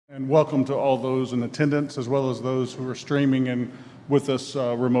And welcome to all those in attendance, as well as those who are streaming in with us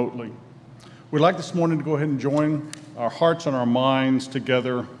remotely. We'd like this morning to go ahead and join our hearts and our minds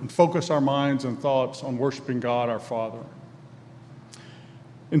together and focus our minds and thoughts on worshiping God our Father.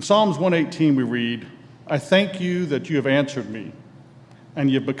 In Psalms 118 we read, "I thank you that you have answered me,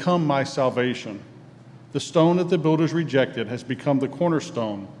 and you have become my salvation. The stone that the builders rejected has become the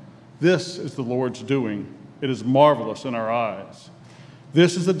cornerstone. This is the Lord's doing. It is marvelous in our eyes.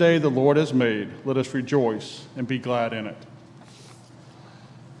 This is the day the Lord has made. Let us rejoice and be glad in it."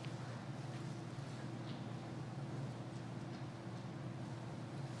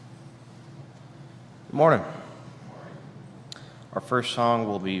 Good morning. Our first song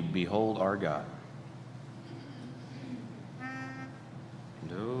will be "Behold Our God."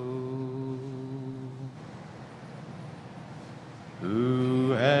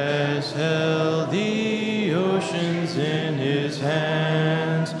 Who has held the oceans in his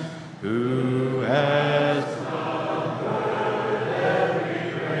hands? Who has covered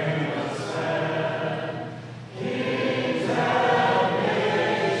every grain of sand? Kings and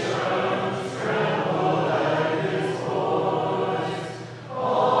nations tremble at his voice.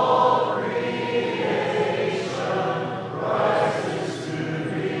 All creation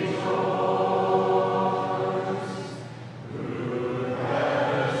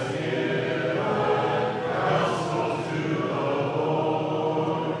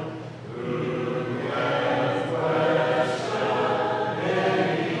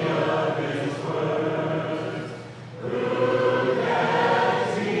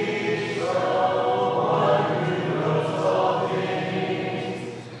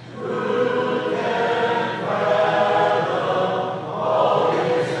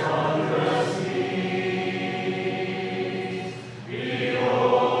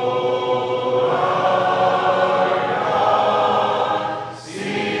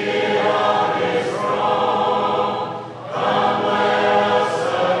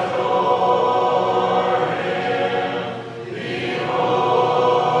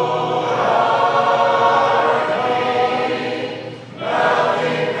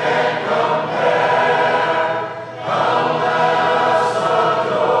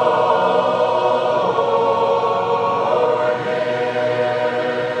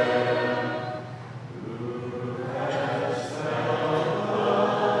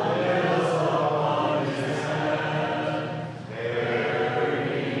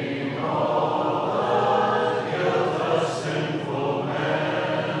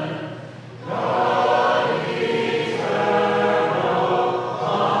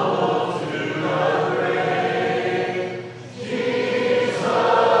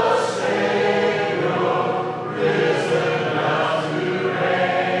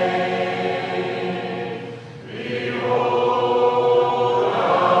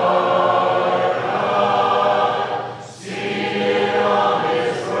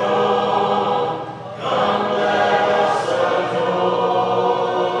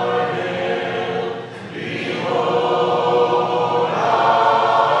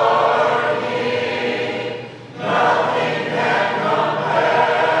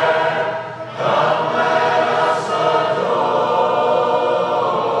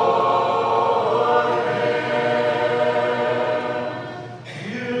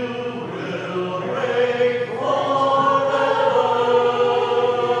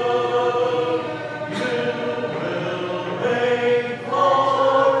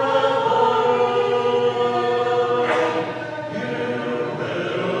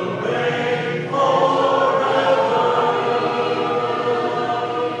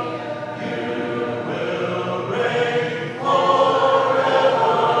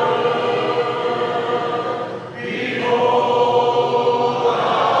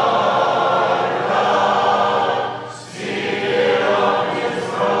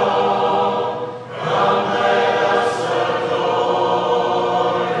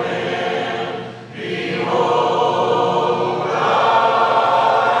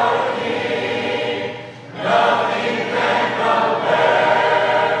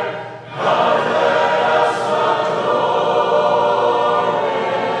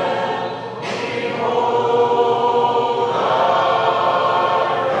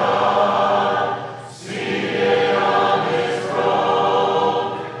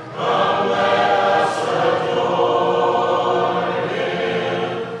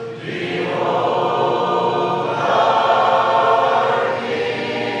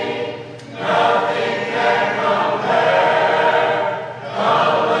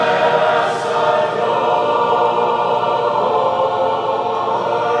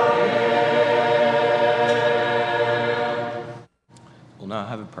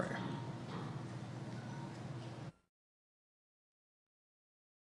prayer.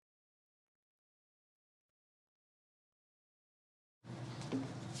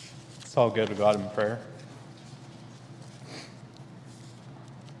 Let's all go to God in prayer.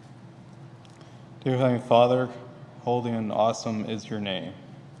 Dear Heavenly Father, holy and awesome is your name.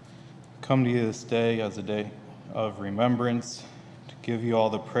 Come to you this day as a day of remembrance to give you all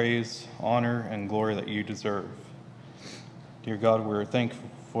the praise, honor, and glory that you deserve. Dear God, we're thankful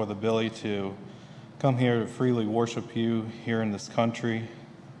for the ability to come here to freely worship you here in this country.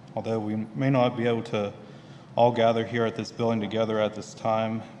 Although we may not be able to all gather here at this building together at this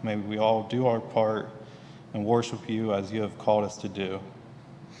time, may we all do our part and worship you as you have called us to do.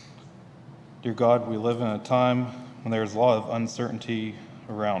 Dear God, we live in a time when there's a lot of uncertainty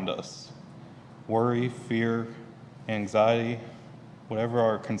around us. Worry, fear, anxiety, whatever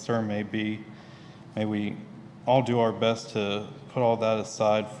our concern may be, may we all do our best to put all that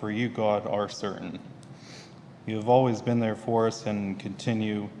aside, for you, God, are certain. You have always been there for us and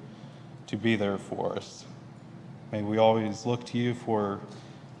continue to be there for us. May we always look to you for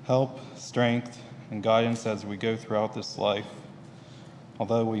help, strength, and guidance as we go throughout this life.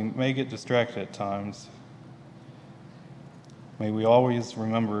 Although we may get distracted at times, may we always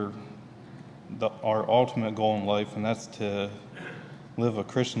remember our ultimate goal in life, and that's to live a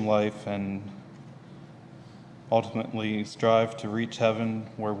Christian life and ultimately strive to reach heaven,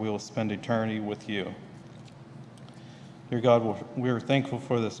 where we will spend eternity with you. Dear God, we're thankful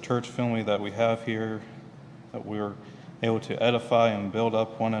for this church family that we have here, that we're able to edify and build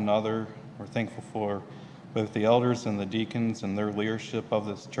up one another. We're thankful for both the elders and the deacons and their leadership of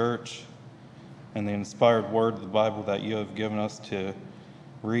this church, and the inspired word of the Bible that you have given us to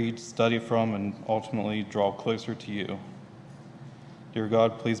read, study from, and ultimately draw closer to you. Dear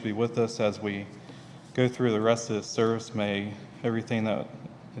God, please be with us as we go through the rest of this service. May everything that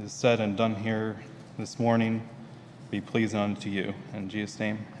is said and done here this morning be pleasing unto you. In Jesus'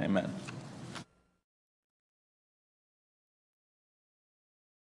 name, amen.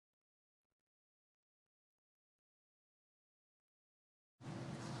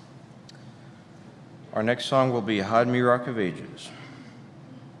 Our next song will be Hide Me, Rock of Ages.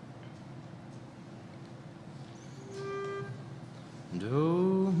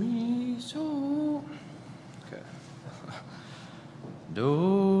 Do, mi, so. Okay.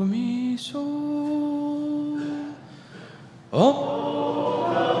 Do, mi, so. Oh.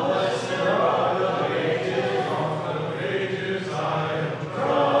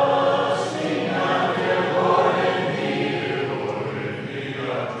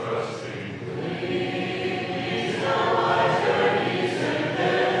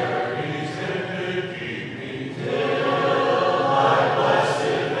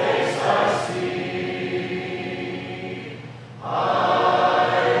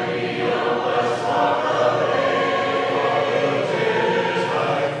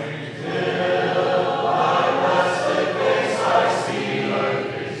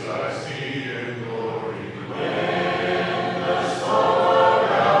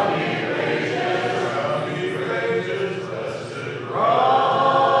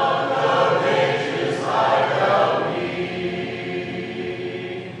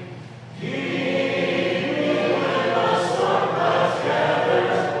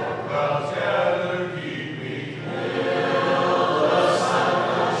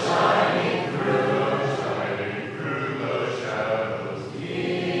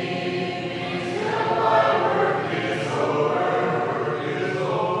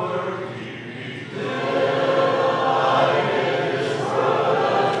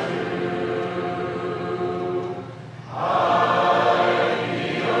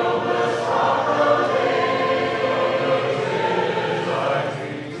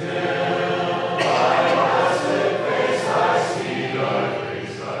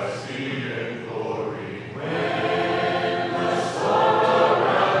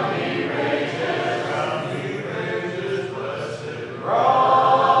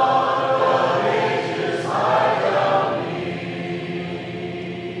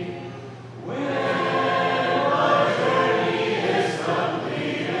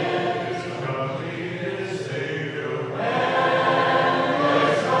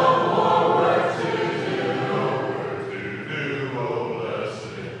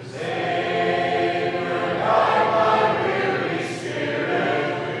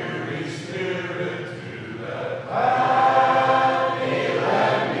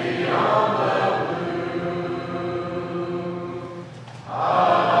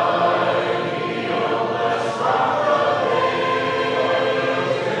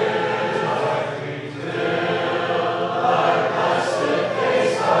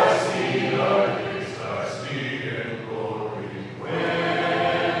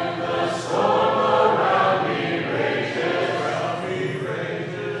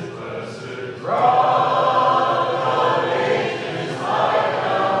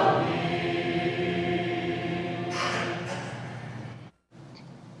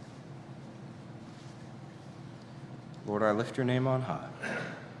 I lift your name on high.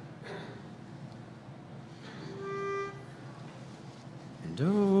 And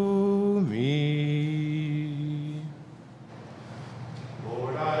oh me.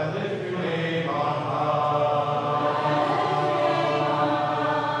 Lord, I lift your name on high.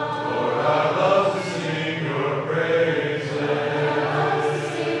 Lord, I love to sing your praises.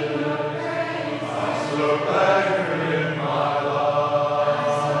 I'm so glad you're in my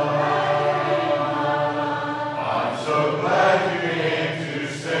life. I'm so glad you came to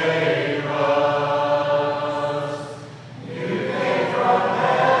save us. You came from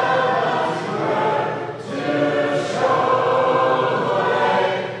heaven's earth to show the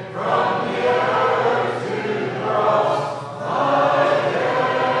way from the earth to the cross. My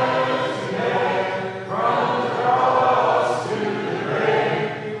destiny from the cross to the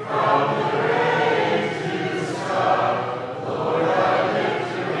grave, from the grave to the sky. Lord, I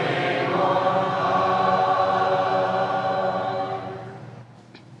lift your name on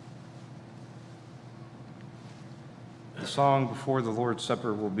The song before the Lord's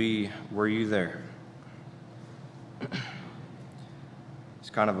Supper will be, Were You There? It's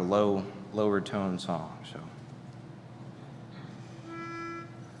kind of a lower tone song, so.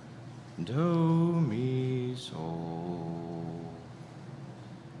 Do me so.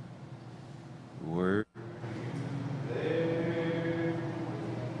 Were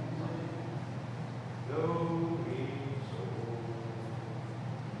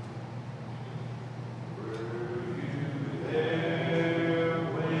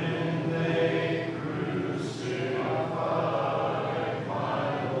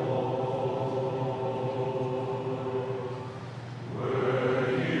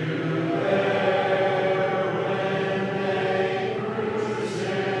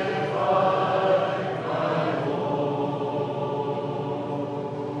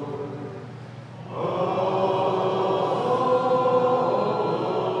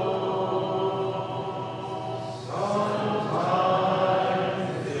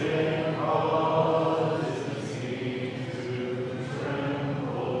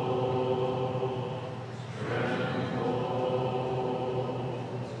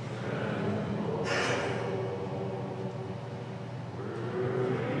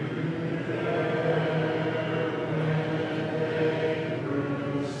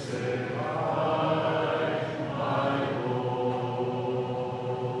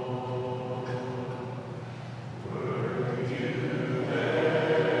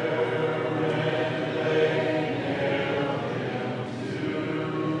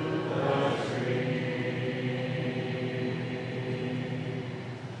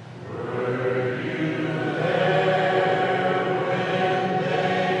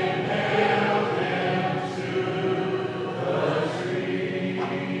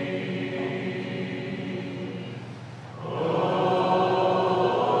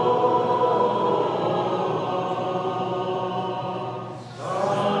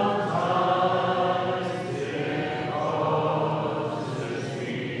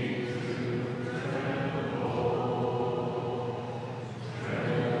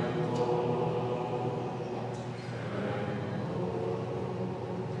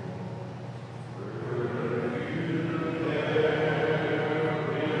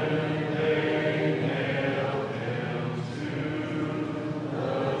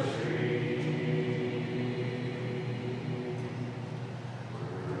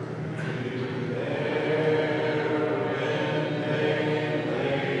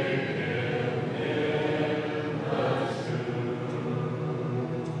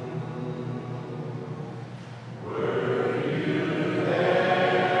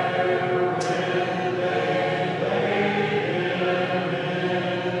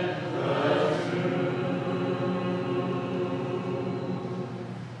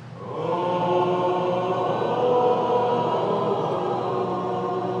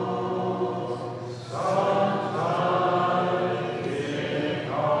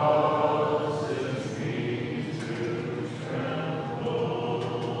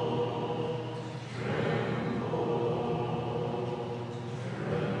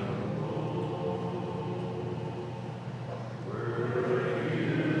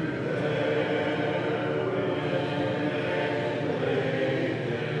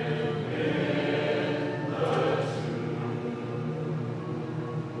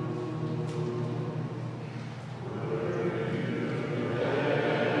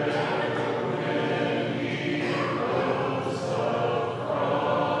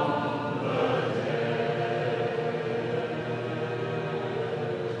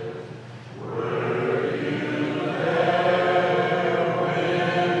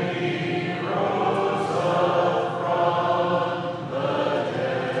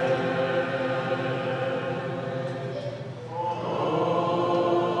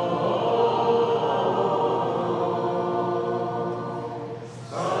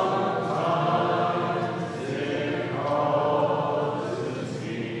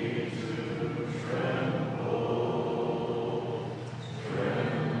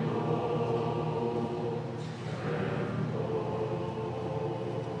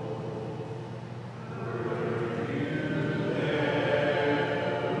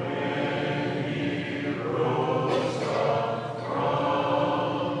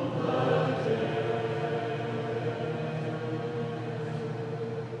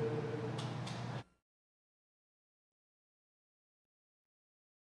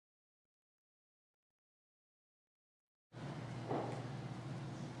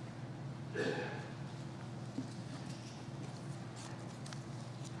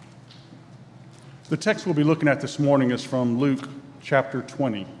The text we'll be looking at this morning is from Luke chapter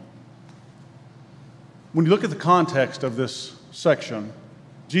 20. When you look at the context of this section,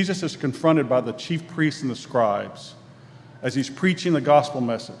 Jesus is confronted by the chief priests and the scribes as he's preaching the gospel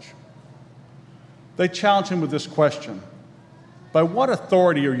message. They challenge him with this question: by what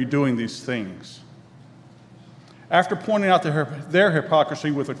authority are you doing these things? After pointing out their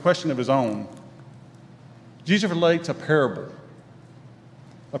hypocrisy with a question of his own, Jesus relates a parable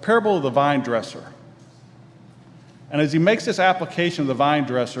of the vine dresser. And as he makes this application of the vine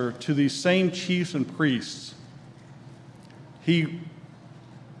dresser to these same chiefs and priests, he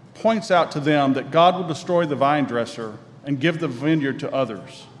points out to them that God will destroy the vine dresser and give the vineyard to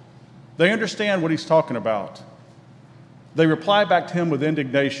others. They understand what he's talking about. They reply back to him with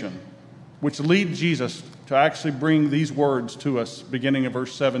indignation, which leads Jesus to actually bring these words to us, beginning in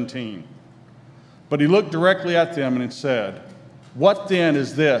verse 17. But he looked directly at them and said, "What then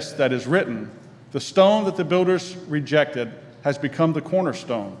is this that is written? The stone that the builders rejected has become the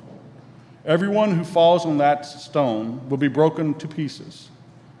cornerstone. Everyone who falls on that stone will be broken to pieces,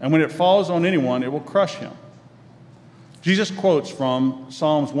 and when it falls on anyone, it will crush him." Jesus quotes from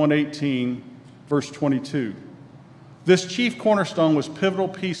Psalms 118, verse 22. This chief cornerstone was a pivotal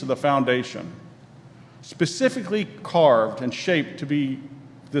piece of the foundation, specifically carved and shaped to be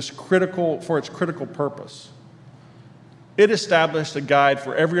for its critical purpose. It established a guide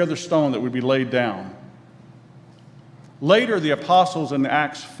for every other stone that would be laid down. Later, the apostles in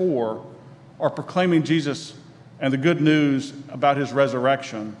Acts 4 are proclaiming Jesus and the good news about his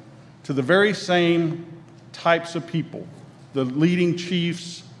resurrection to the very same types of people, the leading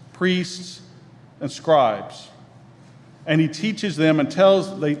chiefs, priests, and scribes. And he teaches them and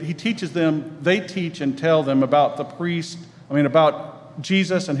they teach and tell them about about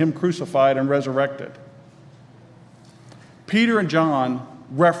Jesus and him crucified and resurrected. Peter and John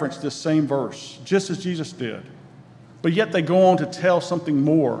reference this same verse, just as Jesus did. But yet they go on to tell something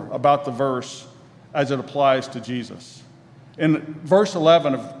more about the verse as it applies to Jesus. In verse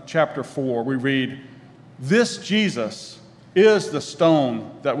 11 of chapter 4, we read, "This Jesus is the stone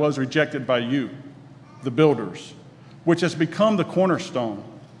that was rejected by you, the builders, which has become the cornerstone.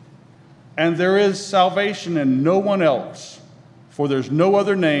 And there is salvation in no one else, for there's no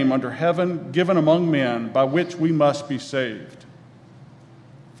other name under heaven given among men by which we must be saved."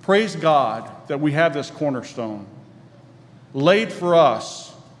 Praise God that we have this cornerstone laid for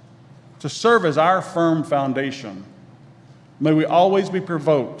us to serve as our firm foundation. May we always be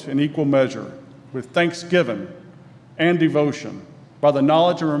provoked in equal measure with thanksgiving and devotion by the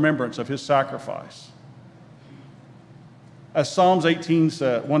knowledge and remembrance of his sacrifice. As Psalms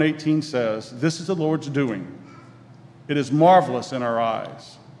 118 says, "This is the Lord's doing. It is marvelous in our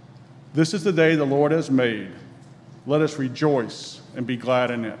eyes. This is the day the Lord has made. Let us rejoice and be glad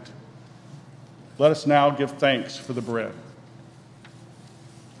in it." Let us now give thanks for the bread.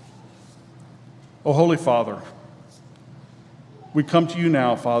 O Holy Father, we come to you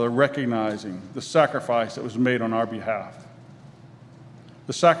now, Father, recognizing the sacrifice that was made on our behalf,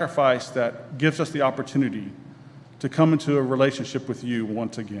 the sacrifice that gives us the opportunity to come into a relationship with you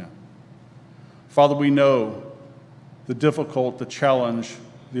once again. Father, we know the challenge,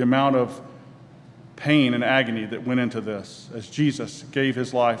 the amount of pain and agony that went into this as Jesus gave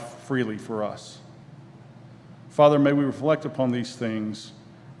his life freely for us. Father, may we reflect upon these things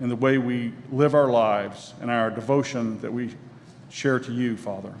in the way we live our lives and our devotion that we share to you,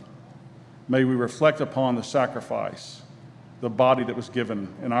 Father. May we reflect upon the sacrifice, the body that was given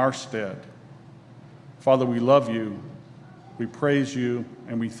in our stead. Father, we love you, we praise you,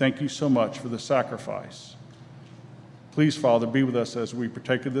 and we thank you so much for the sacrifice. Please, Father, be with us as we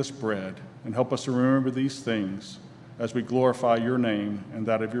partake of this bread and help us to remember these things as we glorify your name and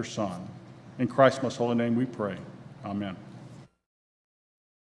that of your Son. In Christ's most holy name we pray. Amen.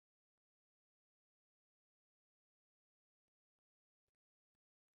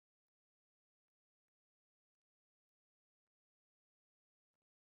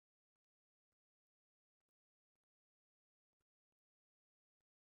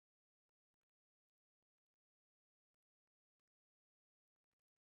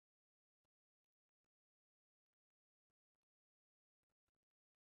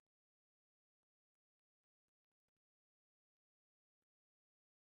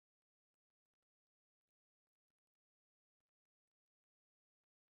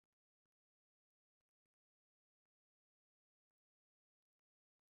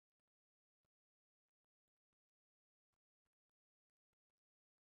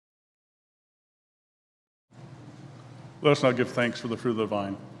 Let us now give thanks for the fruit of the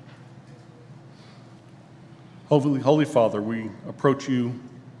vine. Holy Father, we approach you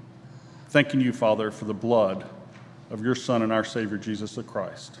thanking you, Father, for the blood of your Son and our Savior, Jesus the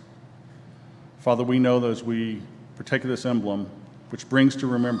Christ. Father, we know that as we partake of this emblem, which brings to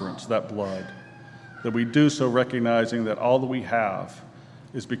remembrance that blood, that we do so recognizing that all that we have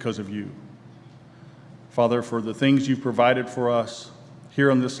is because of you. Father, for the things you've provided for us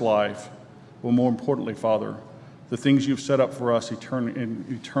here in this life, but more importantly, Father, the things you've set up for us in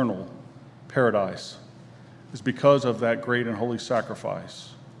eternal paradise is because of that great and holy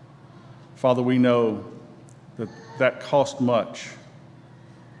sacrifice. Father, we know that that cost much,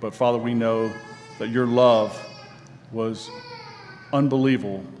 but Father, we know that your love was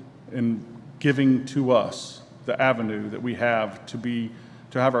unbelievable in giving to us the avenue that we have to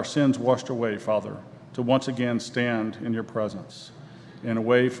have our sins washed away, Father, to once again stand in your presence in a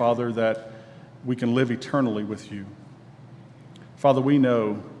way, Father, that we can live eternally with you. Father, we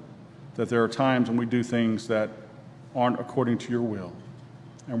know that there are times when we do things that aren't according to your will.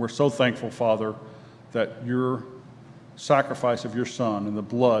 And we're so thankful, Father, that your sacrifice of your Son and the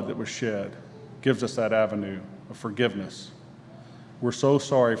blood that was shed gives us that avenue of forgiveness. We're so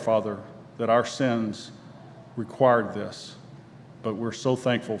sorry, Father, that our sins required this, but we're so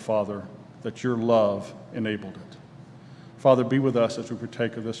thankful, Father, that your love enabled it. Father, be with us as we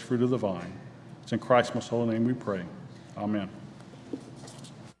partake of this fruit of the vine. It's in Christ's most holy name we pray. Amen.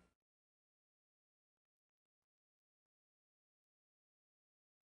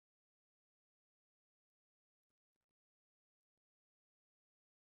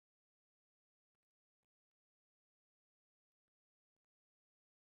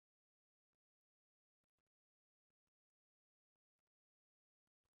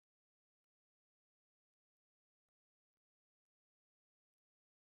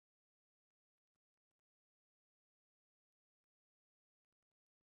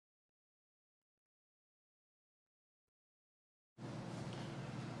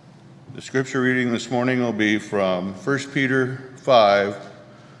 The scripture reading this morning will be from 1 Peter 5,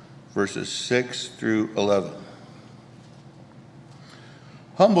 verses 6 through 11.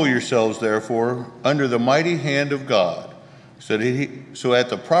 Humble yourselves, therefore, under the mighty hand of God, so at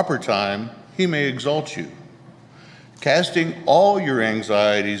the proper time he may exalt you, casting all your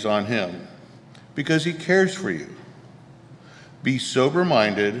anxieties on him, because he cares for you. Be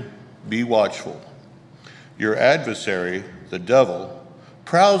sober-minded, be watchful. Your adversary, the devil,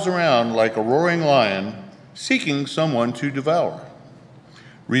 prowls around like a roaring lion, seeking someone to devour.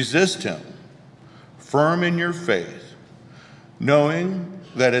 Resist him, firm in your faith, knowing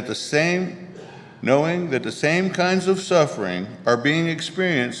that the same kinds of suffering are being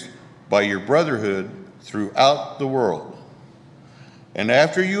experienced by your brotherhood throughout the world. And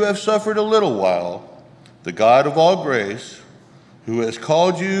after you have suffered a little while, the God of all grace, who has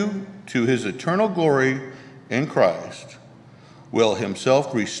called you to his eternal glory in Christ, will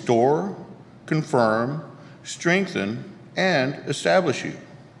himself restore, confirm, strengthen, and establish you.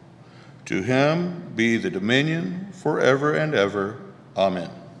 To him be the dominion forever and ever. Amen.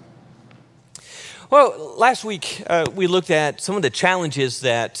 Well, last week we looked at some of the challenges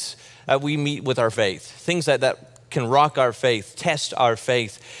that we meet with our faith, things that can rock our faith, test our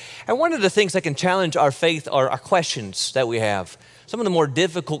faith. And one of the things that can challenge our faith are our questions that we have, some of the more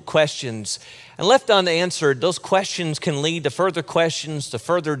difficult questions. And left unanswered, those questions can lead to further questions, to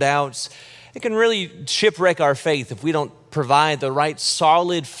further doubts. It can really shipwreck our faith if we don't provide the right,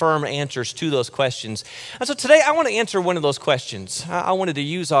 solid, firm answers to those questions. And so today I want to answer one of those questions. I wanted to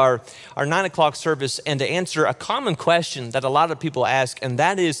use our 9 o'clock service and to answer a common question that a lot of people ask, and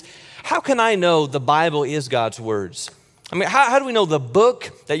that is, how can I know the Bible is God's words? I mean, how do we know the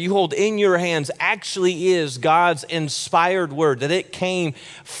book that you hold in your hands actually is God's inspired word, that it came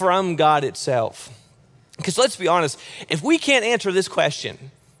from God itself? Because let's be honest, if we can't answer this question,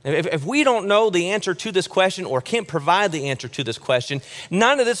 if we don't know the answer to this question or can't provide the answer to this question,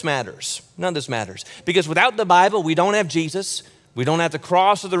 none of this matters. None of this matters. Because without the Bible, we don't have Jesus. We don't have the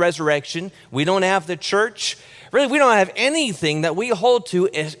cross or the resurrection. We don't have the church. Really, we don't have anything that we hold to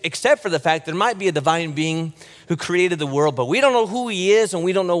except for the fact there might be a divine being who created the world, but we don't know who he is and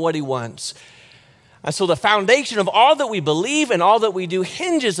we don't know what he wants. And so the foundation of all that we believe and all that we do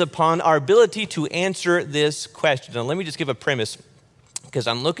hinges upon our ability to answer this question. Now, let me just give a premise, because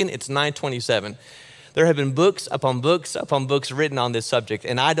I'm looking, it's 9:27. There have been books upon books upon books written on this subject,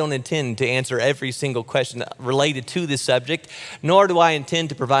 and I don't intend to answer every single question related to this subject, nor do I intend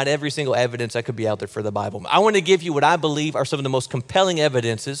to provide every single evidence that could be out there for the Bible. I want to give you what I believe are some of the most compelling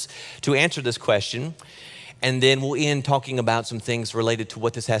evidences to answer this question, and then we'll end talking about some things related to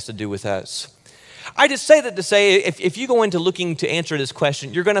what this has to do with us. I just say that to say, if you go into looking to answer this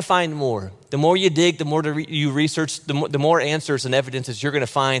question, you're going to find more. The more you dig, the more you research, the more answers and evidences you're going to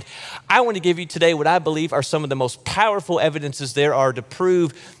find. I want to give you today what I believe are some of the most powerful evidences there are to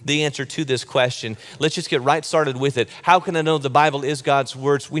prove the answer to this question. Let's just get right started with it. How can I know the Bible is God's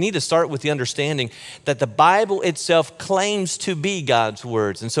words? We need to start with the understanding that the Bible itself claims to be God's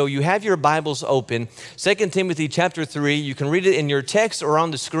words. And so you have your Bibles open. 2 Timothy chapter 3, you can read it in your text or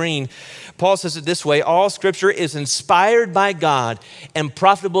on the screen. Paul says it this way: all Scripture is inspired by God and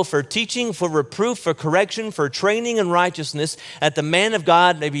profitable for teaching, for reproof, for correction, for training in righteousness, that the man of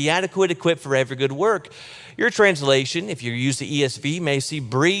God may be adequate, equipped for every good work. Your translation, if you use the ESV, may see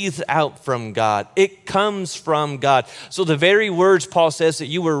breathed out from God. It comes from God. So the very words Paul says that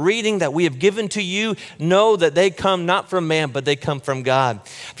you were reading, that we have given to you, know that they come not from man, but they come from God.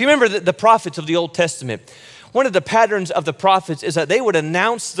 If you remember the prophets of the Old Testament, one of the patterns of the prophets is that they would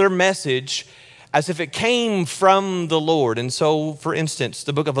announce their message as if it came from the Lord. And so, for instance,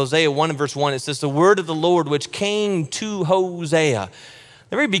 the book of Hosea 1 and verse 1, it says, the word of the Lord which came to Hosea.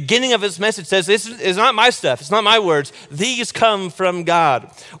 The very beginning of his message says, this is not my stuff. It's not my words. These come from God.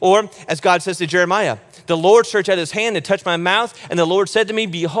 Or, as God says to Jeremiah, the Lord stretched out his hand and touched my mouth, and the Lord said to me,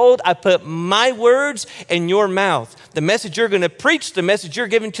 behold, I put my words in your mouth. The message you're going to preach, the message you're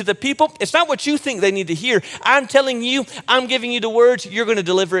giving to the people, it's not what you think they need to hear. I'm telling you, I'm giving you the words, you're going to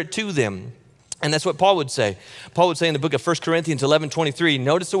deliver it to them. And that's what Paul would say. Paul would say in the book of 1 Corinthians 11:23,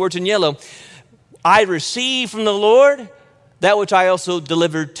 notice the words in yellow, I received from the Lord that which I also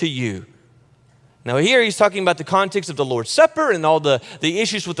delivered to you. Now here he's talking about the context of the Lord's Supper and all the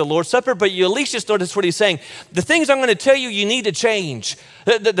issues with the Lord's Supper, but you at least just notice what he's saying. The things I'm going to tell you, you need to change.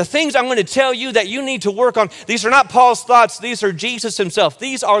 The things I'm going to tell you that you need to work on, these are not Paul's thoughts, these are Jesus himself.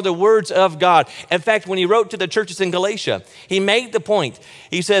 These are the words of God. In fact, when he wrote to the churches in Galatia, he made the point.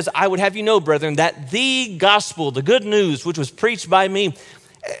 He says, I would have you know, brethren, that the gospel, the good news, which was preached by me,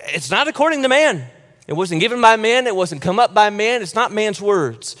 it's not according to man. It wasn't given by man. It wasn't come up by man. It's not man's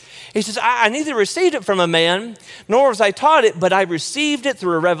words. He says, I neither received it from a man, nor was I taught it, but I received it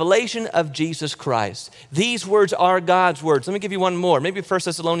through a revelation of Jesus Christ. These words are God's words. Let me give you one more. Maybe 1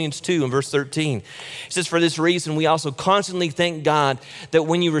 Thessalonians 2 and verse 13. It says, for this reason, we also constantly thank God that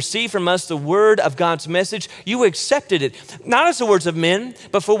when you receive from us the word of God's message, you accepted it, not as the words of men,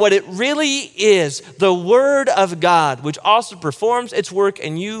 but for what it really is, the word of God, which also performs its work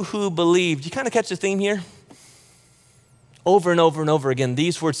in you who believe. Do you kind of catch the theme here? Over and over and over again,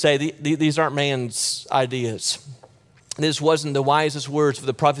 these words say, these aren't man's ideas. This wasn't the wisest words for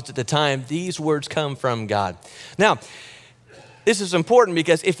the prophets at the time. These words come from God. Now, this is important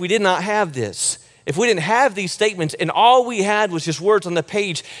because if we did not have this, if we didn't have these statements and all we had was just words on the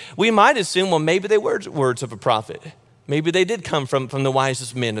page, we might assume, well, maybe they were words of a prophet. Maybe they did come from the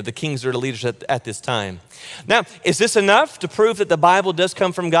wisest men or the kings or the leaders at this time. Now, is this enough to prove that the Bible does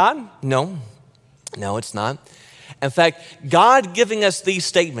come from God? No, it's not. In fact, God giving us these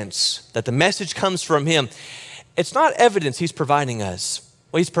statements, that the message comes from him, it's not evidence he's providing us.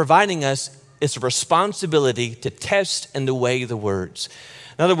 What he's providing us is a responsibility to test and to weigh the words.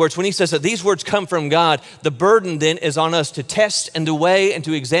 In other words, when he says that these words come from God, the burden then is on us to test and to weigh and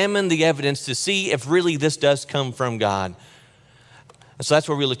to examine the evidence to see if really this does come from God. And so that's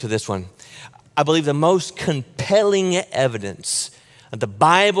where we look to this one. I believe the most compelling evidence that the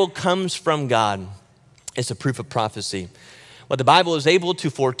Bible comes from God is a proof of prophecy. What the Bible is able to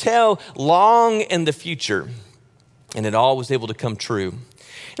foretell long in the future, and it all was able to come true.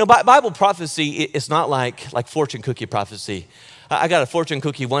 You know, Bible prophecy is not like fortune cookie prophecy. I got a fortune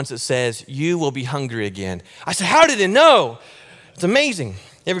cookie once that says, you will be hungry again. I said, how did it know? It's amazing.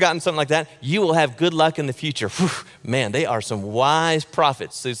 You ever gotten something like that? You will have good luck in the future. Whew, man, they are some wise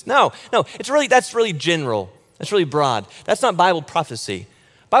prophets. No, that's really general. That's really broad. That's not Bible prophecy.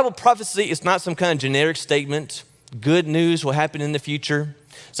 Bible prophecy is not some kind of generic statement. Good news will happen in the future.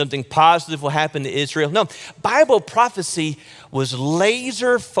 Something positive will happen to Israel. No, Bible prophecy was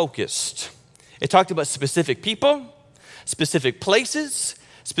laser focused. It talked about specific people, specific places,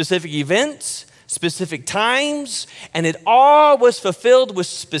 specific events, specific times, and it all was fulfilled with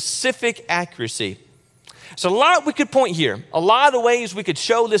specific accuracy. So a lot we could point here, a lot of ways we could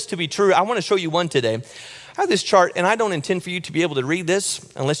show this to be true. I want to show you one today. I have this chart, and I don't intend for you to be able to read this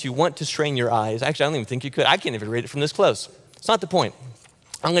unless you want to strain your eyes. Actually, I don't even think you could. I can't even read it from this close. It's not the point.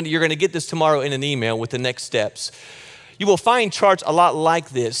 You're going to get this tomorrow in an email with the next steps. You will find charts a lot like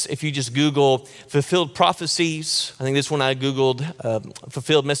this if you just Google fulfilled prophecies. I think this one I Googled,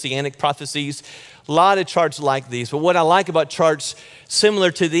 fulfilled messianic prophecies. A lot of charts like these. But what I like about charts similar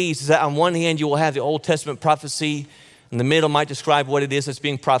to these is that on one hand, you will have the Old Testament prophecy In the middle might describe what it is that's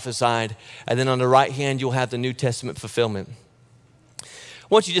being prophesied. And then on the right hand, you'll have the New Testament fulfillment. I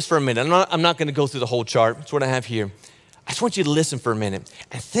want you just for a minute. I'm not going to go through the whole chart. That's what I have here. I just want you to listen for a minute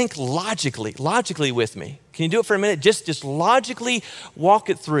and think logically with me. Can you do it for a minute? Just logically walk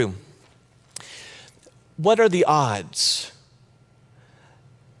it through. What are the odds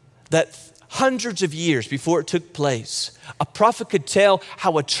that hundreds of years before it took place, a prophet could tell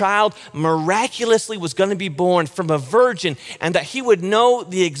how a child miraculously was going to be born from a virgin, and that he would know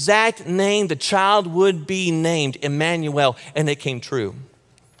the exact name the child would be named, Emmanuel, and it came true?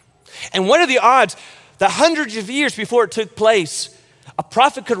 And what are the odds that hundreds of years before it took place, a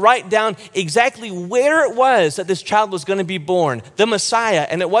prophet could write down exactly where it was that this child was going to be born, the Messiah,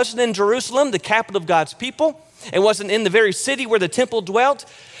 and it wasn't in Jerusalem, the capital of God's people. It wasn't in the very city where the temple dwelt,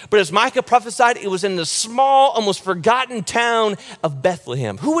 but as Micah prophesied, it was in the small, almost forgotten town of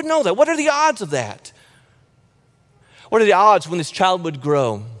Bethlehem. Who would know that? What are the odds of that? What are the odds when this child would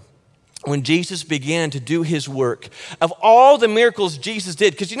grow? When Jesus began to do his work, of all the miracles Jesus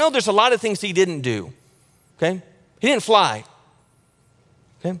did, because you know there's a lot of things he didn't do, okay? He didn't fly,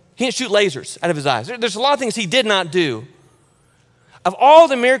 okay? He didn't shoot lasers out of his eyes. There's a lot of things he did not do. Of all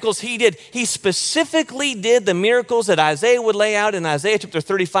the miracles he did, he specifically did the miracles that Isaiah would lay out in Isaiah chapter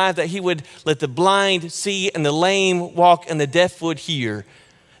 35, that he would let the blind see and the lame walk and the deaf would hear.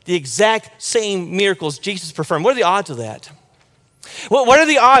 The exact same miracles Jesus performed. What are the odds of that? Well, what are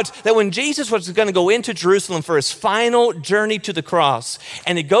the odds that when Jesus was going to go into Jerusalem for his final journey to the cross,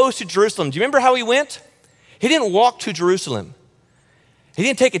 and he goes to Jerusalem, do you remember how he went? He didn't walk to Jerusalem. He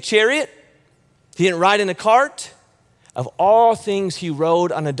didn't take a chariot. He didn't ride in a cart. Of all things, he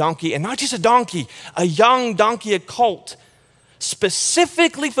rode on a donkey, and not just a donkey, a young donkey, a colt,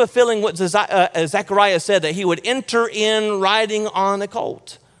 specifically fulfilling what Zechariah said, that he would enter in riding on a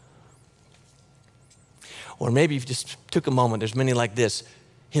colt. Or maybe if you just took a moment, there's many like this,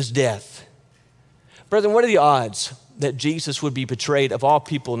 his death. Brethren, what are the odds that Jesus would be betrayed of all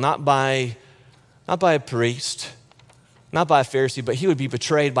people, not by a priest, not by a Pharisee, but he would be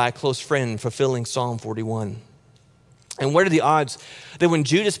betrayed by a close friend, fulfilling Psalm 41? And what are the odds that when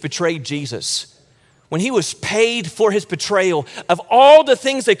Judas betrayed Jesus, when he was paid for his betrayal, of all the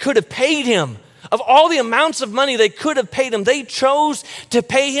things they could have paid him, of all the amounts of money they could have paid him, they chose to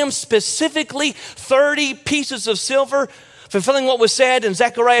pay him specifically 30 pieces of silver, fulfilling what was said in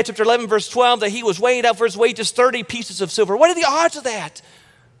Zechariah chapter 11, verse 12, that he was weighed out for his wages, 30 pieces of silver. What are the odds of that?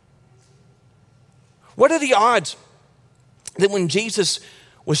 What are the odds that when Jesus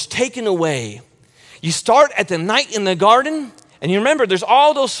was taken away, you start at the night in the garden, and you remember there's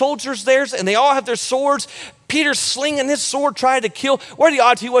all those soldiers there, and they all have their swords. Peter's slinging his sword, trying to kill. What are the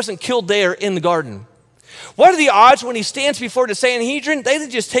odds he wasn't killed there in the garden? What are the odds when he stands before the Sanhedrin, they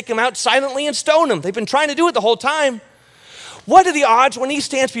just take him out silently and stone him? They've been trying to do it the whole time. What are the odds when he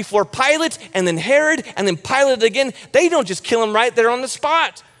stands before Pilate, and then Herod, and then Pilate again? They don't just kill him right there on the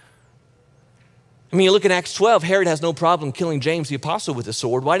spot. I mean, you look at Acts 12, Herod has no problem killing James the apostle with a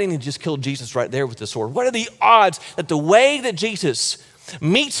sword. Why didn't he just kill Jesus right there with the sword? What are the odds that the way that Jesus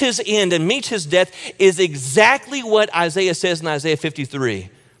meets his end and meets his death is exactly what Isaiah says in Isaiah 53?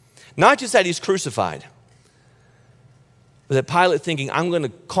 Not just that he's crucified, but that Pilate thinking, I'm going to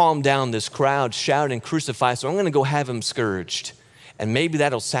calm down this crowd shouting, crucify, so I'm going to go have him scourged, and maybe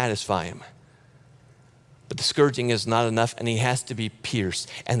that'll satisfy him. But the scourging is not enough, and he has to be pierced.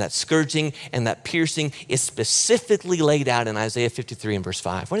 And that scourging and that piercing is specifically laid out in Isaiah 53 and verse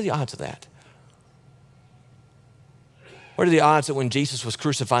 5. What are the odds of that? What are the odds that when Jesus was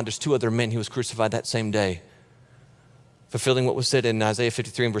crucified, there's two other men he was crucified that same day, fulfilling what was said in Isaiah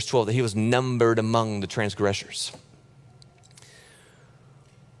 53 and verse 12, that he was numbered among the transgressors?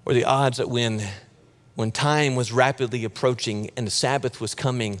 What are the odds that when time was rapidly approaching and the Sabbath was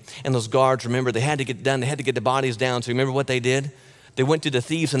coming, and those guards, remember, they had to get done, they had to get the bodies down. So remember what they did? They went to the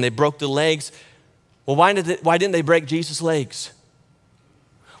thieves and they broke the legs. Well, why didn't they break Jesus' legs?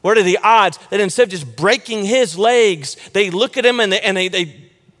 What are the odds that instead of just breaking his legs, they look at him and they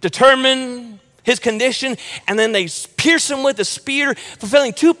determine his condition, and then they pierce him with a spear,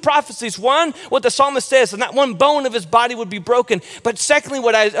 fulfilling two prophecies. One, what the psalmist says, and not one bone of his body would be broken. But secondly,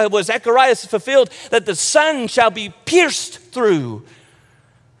 what Zechariah fulfilled, that the son shall be pierced through.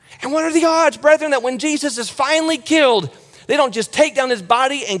 And what are the odds, brethren, that when Jesus is finally killed, they don't just take down his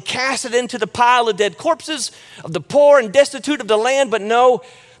body and cast it into the pile of dead corpses of the poor and destitute of the land, but no,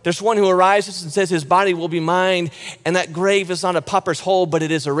 there's one who arises and says his body will be mine, and that grave is not a pauper's hole, but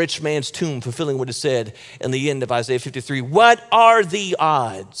it is a rich man's tomb, fulfilling what is said in the end of Isaiah 53. What are the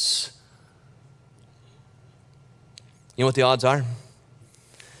odds? You know what the odds are?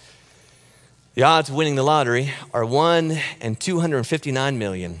 The odds of winning the lottery are 1 in 259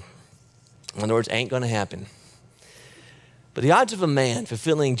 million. In other words, ain't going to happen. But the odds of a man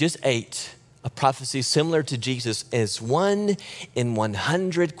fulfilling just 8 of prophecies similar to Jesus is 1 in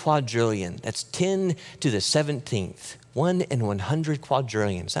 100 quadrillion. That's 10 to the 17th. 1 in 100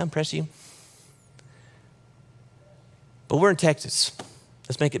 quadrillion. Does that impress you? But we're in Texas.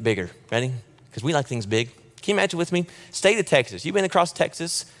 Let's make it bigger. Ready? Because we like things big. Can you imagine with me? State of Texas. You've been across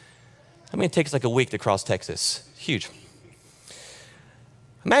Texas? I mean, it takes like a week to cross Texas. Huge.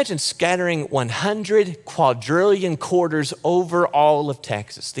 Imagine scattering 100 quadrillion quarters over all of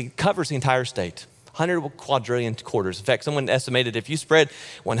Texas. It covers the entire state. 100 quadrillion quarters. In fact, someone estimated if you spread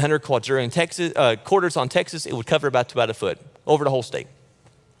 100 quadrillion quarters on Texas, it would cover about a foot over the whole state.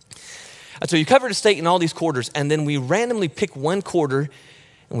 And so you cover the state in all these quarters, and then we randomly pick one quarter,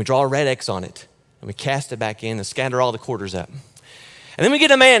 and we draw a red X on it, and we cast it back in and scatter all the quarters up. And then we get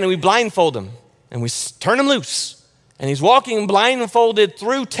a man, and we blindfold him, and we turn him loose. And he's walking blindfolded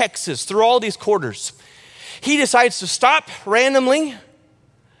through Texas, through all these quarters. He decides to stop randomly,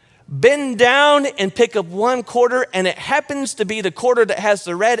 bend down and pick up one quarter, and it happens to be the quarter that has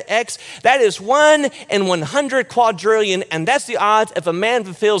the red X. That is 1 in 100 quadrillion, and that's the odds if a man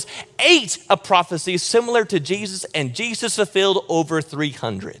fulfills 8 of prophecies similar to Jesus, and Jesus fulfilled over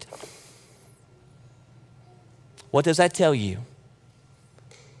 300. What does that tell you?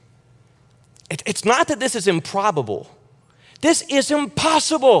 It's not that this is improbable. This is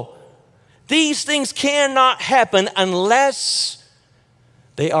impossible. These things cannot happen unless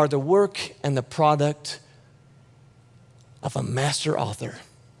they are the work and the product of a master author,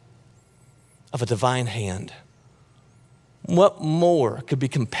 of a divine hand. What more could be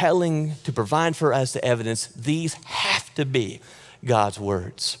compelling to provide for us the evidence? These have to be God's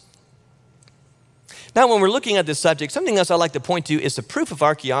words. Now, when we're looking at this subject, something else I like to point to is the proof of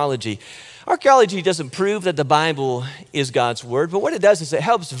archaeology. Archaeology doesn't prove that the Bible is God's word, but what it does is it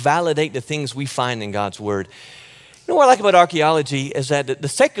helps validate the things we find in God's word. You know what I like about archaeology is that the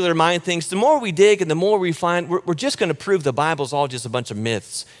secular mind thinks the more we dig and the more we find, we're just going to prove the Bible's all just a bunch of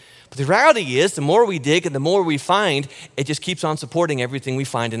myths. But the reality is, the more we dig and the more we find, it just keeps on supporting everything we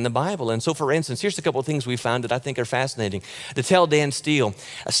find in the Bible. And so, for instance, here's a couple of things we found that I think are fascinating. The Tel Dan stele.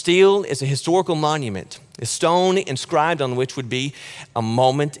 A stele is a historical monument, a stone inscribed on which would be a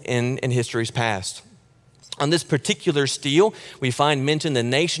moment in history's past. On this particular stele, we find mentioned the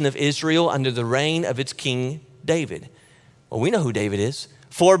nation of Israel under the reign of its king David. Well, we know who David is.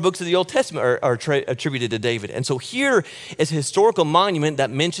 4 books of the Old Testament are attributed to David. And so here is a historical monument that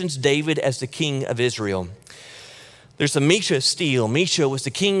mentions David as the king of Israel. There's the Mesha stele. Mesha was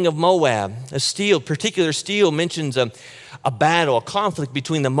the king of Moab. A particular stele mentions a battle, a conflict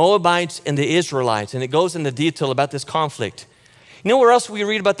between the Moabites and the Israelites. And it goes into detail about this conflict. You know where else we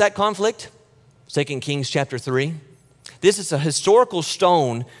read about that conflict? 2 Kings chapter 3. This is a historical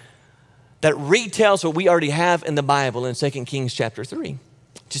stone that retells what we already have in the Bible in 2 Kings chapter 3.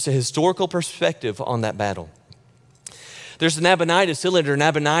 Just a historical perspective on that battle. There's the Nabonidus cylinder.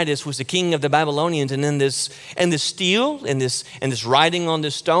 Nabonidus was the king of the Babylonians, and in this stele, in this writing on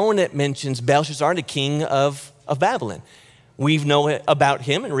this stone, it mentions Belshazzar, the king of Babylon. We know about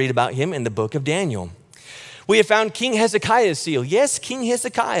him and read about him in the book of Daniel. We have found King Hezekiah's seal. Yes, King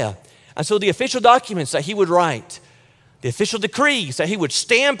Hezekiah. And so the official documents that he would write, the official decrees that he would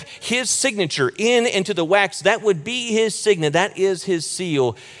stamp his signature into the wax, that would be his signet. That is his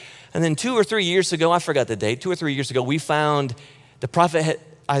seal. And then 2 or 3 years ago, I forgot the date, 2 or 3 years ago, we found the prophet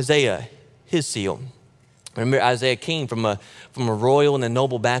Isaiah, his seal. Remember, Isaiah came from a royal and a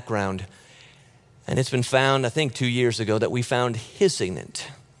noble background. And it's been found, I think 2 years ago, that we found his signet.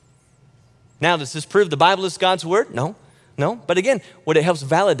 Now, does this prove the Bible is God's word? No. But again, what it helps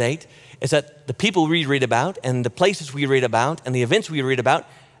validate is that the people we read about and the places we read about and the events we read about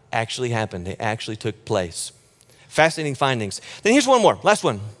actually happened. They actually took place. Fascinating findings. Then here's one more, last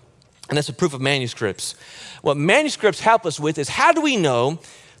one, and that's the proof of manuscripts. What manuscripts help us with is how do we know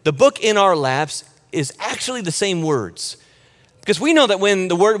the book in our laps is actually the same words? Because we know that when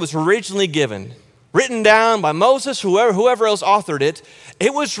the word was originally given, written down by Moses, whoever else authored it,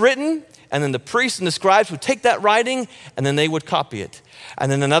 it was written, and then the priests and the scribes would take that writing, and then they would copy it.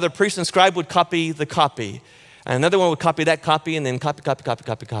 And then another priest and scribe would copy the copy. And another one would copy that copy, and then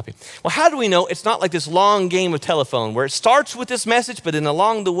copy. Well, how do we know it's not like this long game of telephone where it starts with this message, but then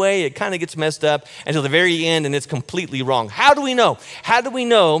along the way, it kind of gets messed up until the very end, and it's completely wrong? How do we know? How do we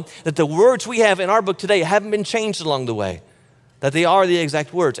know that the words we have in our book today haven't been changed along the way? That they are the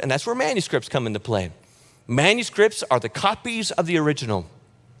exact words? And that's where manuscripts come into play. Manuscripts are the copies of the original.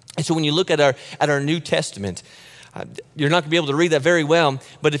 And so when you look at our New Testament, You're not going to be able to read that very well,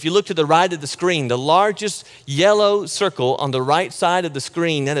 but if you look to the right of the screen, the largest yellow circle on the right side of the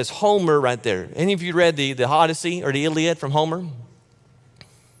screen, that is Homer right there. Any of you read the Odyssey or the Iliad from Homer?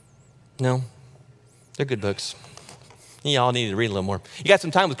 No? They're good books. You all need to read a little more. You got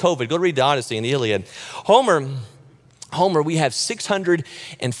some time with COVID, go read the Odyssey and the Iliad. Homer, we have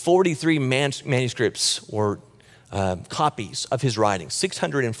 643 manuscripts or copies of his writings,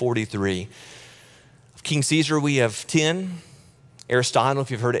 643. King Caesar, we have 10. Aristotle, if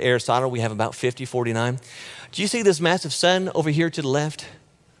you've heard of Aristotle, we have about 50, 49. Do you see this massive sun over here to the left?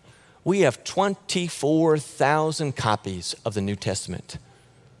 We have 24,000 copies of the New Testament.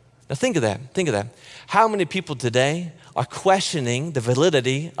 Now think of that. How many people today are questioning the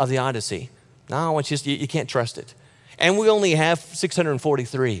validity of the Odyssey? No, it's just, you can't trust it. And we only have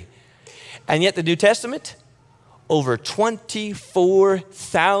 643. And yet the New Testament, over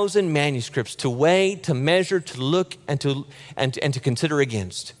 24,000 manuscripts to weigh, to measure, to look, and to consider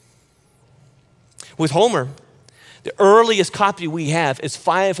against. With Homer, the earliest copy we have is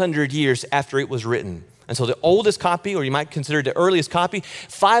 500 years after it was written. And so the oldest copy, or you might consider the earliest copy,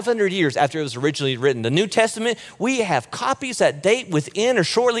 500 years after it was originally written. The New Testament, we have copies that date within or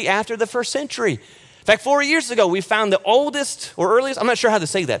shortly after the first century. In fact, 4 years ago, we found the oldest or earliest, I'm not sure how to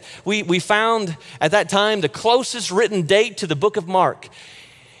say that. We found at that time the closest written date to the book of Mark.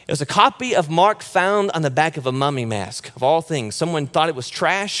 It was a copy of Mark found on the back of a mummy mask, of all things. Someone thought it was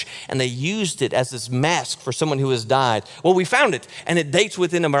trash, and they used it as this mask for someone who has died. Well, we found it, and it dates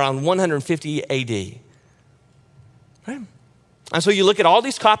within around 150 AD. Right? And so you look at all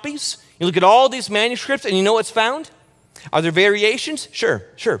these copies, you look at all these manuscripts, and you know what's found? Are there variations? Sure.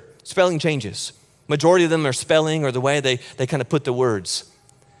 Spelling changes. Majority of them are spelling or the way they kind of put the words.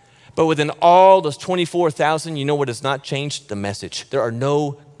 But within all those 24,000, you know what has not changed? The message. There are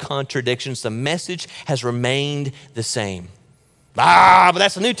no contradictions. The message has remained the same. But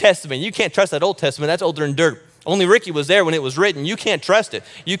that's the New Testament. You can't trust that Old Testament. That's older than dirt. Only Ricky was there when it was written. You can't trust it.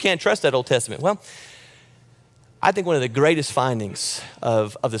 You can't trust that Old Testament. Well, I think one of the greatest findings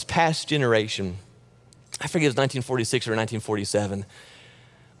of this past generation, I forget it was 1946 or 1947,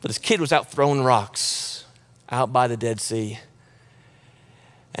 but this kid was out throwing rocks out by the Dead Sea.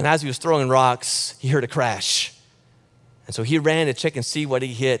 And as he was throwing rocks, he heard a crash. And so he ran to check and see what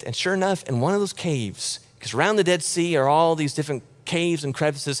he hit. And sure enough, in one of those caves, because around the Dead Sea are all these different caves and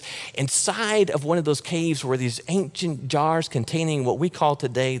crevices, inside of one of those caves were these ancient jars containing what we call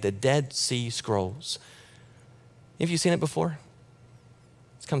today the Dead Sea Scrolls. Have you seen it before?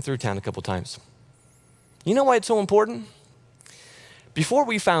 It's come through town a couple times. You know why it's so important? Before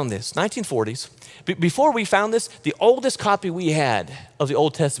we found this, 1940s, before we found this, the oldest copy we had of the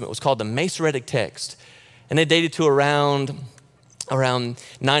Old Testament was called the Masoretic Text, and it dated to around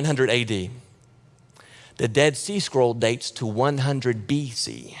 900 AD. The Dead Sea Scroll dates to 100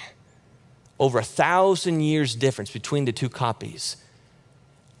 BC. Over 1,000 years difference between the two copies.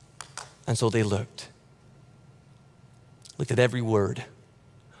 And so they looked at every word.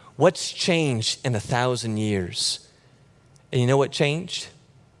 What's changed in 1,000 years? And you know what changed?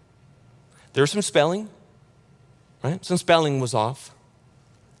 There was some spelling, right? Some spelling was off.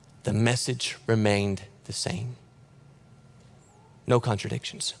 The message remained the same. No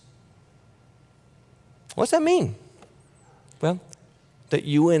contradictions. What's that mean? Well, that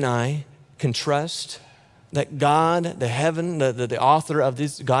you and I can trust that God, the author of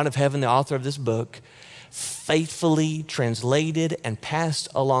this, God of heaven, the author of this book, faithfully translated and passed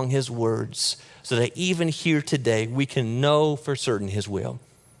along his words so that even here today we can know for certain his will.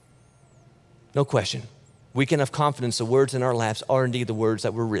 No question. We can have confidence the words in our laps are indeed the words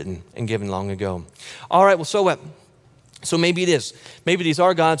that were written and given long ago. All right, well, so what? So maybe it is. Maybe these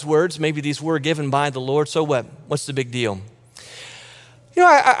are God's words. Maybe these were given by the Lord. So what? What's the big deal? You know,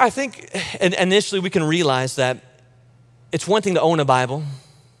 I think initially we can realize that it's one thing to own a Bible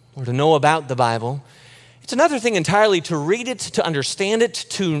or to know about the Bible. It's another thing entirely to read it, to understand it,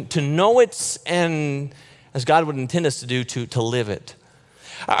 to know it, and as God would intend us to do, to live it.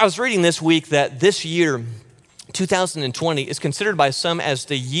 I was reading this week that this year, 2020, is considered by some as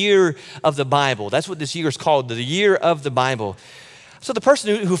the year of the Bible. That's what this year is called, the year of the Bible. So the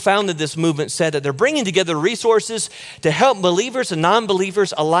person who founded this movement said that they're bringing together resources to help believers and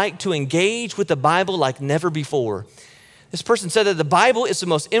non-believers alike to engage with the Bible like never before. This person said that the Bible is the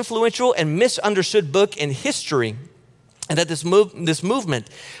most influential and misunderstood book in history, and that this movement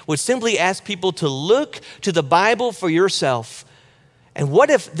would simply ask people to look to the Bible for yourself. And what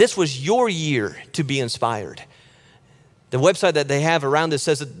if this was your year to be inspired? The website that they have around this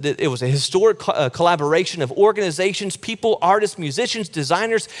says that it was a historic collaboration of organizations, people, artists, musicians,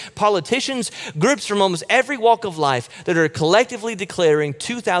 designers, politicians, groups from almost every walk of life that are collectively declaring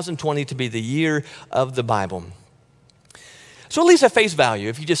 2020 to be the year of the Bible. So at least at face value,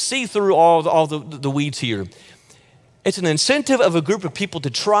 if you just see through all the weeds here, it's an incentive of a group of people to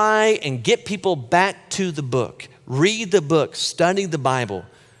try and get people back to the book, read the book, study the Bible.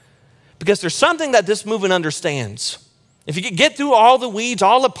 Because there's something that this movement understands. If you get through all the weeds,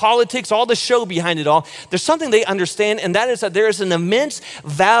 all the politics, all the show behind it all, there's something they understand, and that is that there is an immense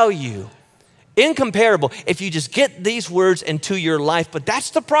value, incomparable, if you just get these words into your life. But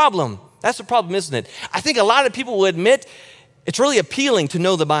that's the problem. That's the problem, isn't it? I think a lot of people will admit it's really appealing to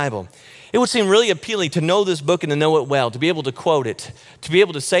know the Bible. It would seem really appealing to know this book and to know it well, to be able to quote it, to be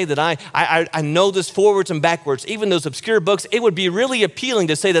able to say that I know this forwards and backwards, even those obscure books. It would be really appealing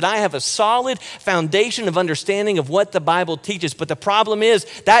to say that I have a solid foundation of understanding of what the Bible teaches. But the problem is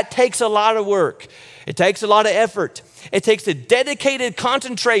that takes a lot of work. It takes a lot of effort. It takes a dedicated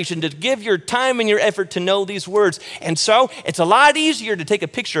concentration to give your time and your effort to know these words. And so it's a lot easier to take a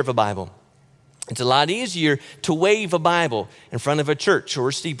picture of a Bible. It's a lot easier to wave a Bible in front of a church or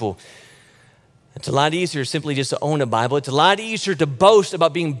a steeple. It's a lot easier simply just to own a Bible. It's a lot easier to boast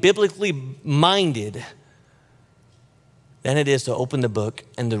about being biblically minded than it is to open the book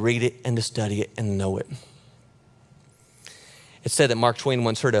and to read it and to study it and know it. It's said that Mark Twain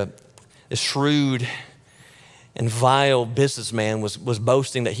once heard a shrewd and vile businessman was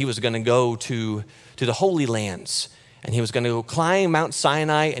boasting that he was going to go to the Holy Lands, and he was going to go climb Mount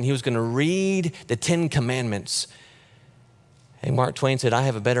Sinai, and he was going to read the 10 Commandments. And Mark Twain said, I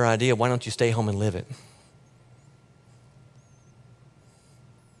have a better idea. Why don't you stay home and live it?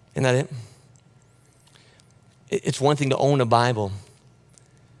 Isn't that it? It's one thing to own a Bible,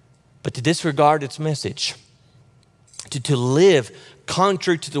 but to disregard its message, to live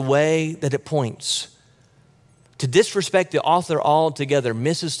contrary to the way that it points, to disrespect the author altogether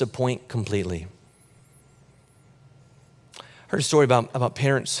misses the point completely. I heard a story about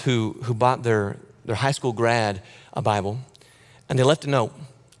parents who bought their high school grad a Bible. And they left a note.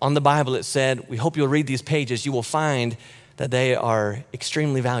 On the Bible it said, we hope you'll read these pages. You will find that they are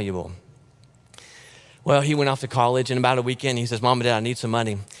extremely valuable. Well, he went off to college, and about a weekend he says, Mom and Dad, I need some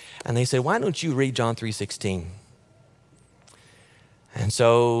money. And they said, why don't you read John 3:16? And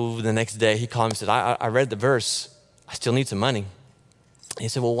so the next day he called me and said, I read the verse. I still need some money. He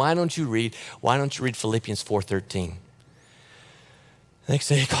said, well, why don't you read Philippians 4:13? Next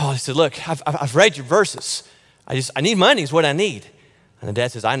day he called. He said, look, I've read your verses. I need money is what I need. And the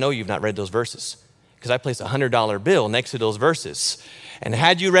dad says, I know you've not read those verses because I placed a $100 bill next to those verses. And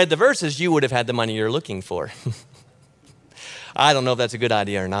had you read the verses, you would have had the money you're looking for. I don't know if that's a good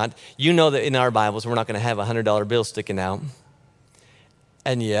idea or not. You know that in our Bibles, we're not going to have a $100 bill sticking out.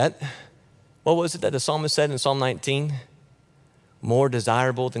 And yet, what was it that the psalmist said in Psalm 19? More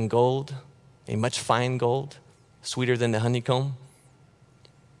desirable than gold, a much fine gold, sweeter than the honeycomb.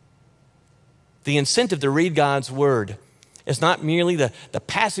 The incentive to read God's word is not merely the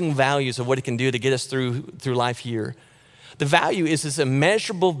passing values of what it can do to get us through life here. The value is this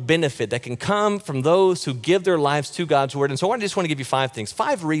immeasurable benefit that can come from those who give their lives to God's word. And so I just want to give you 5 things,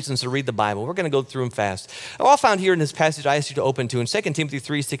 5 reasons to read the Bible. We're going to go through them fast. All found here in this passage I asked you to open to in 2 Timothy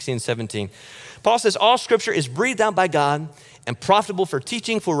 3:16 and 17. Paul says, all scripture is breathed out by God and profitable for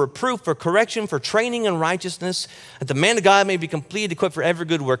teaching, for reproof, for correction, for training in righteousness, that the man of God may be complete, equipped for every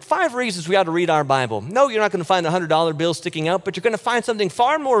good work. 5 reasons we ought to read our Bible. No, you're not going to find a $100 bill sticking out, but you're going to find something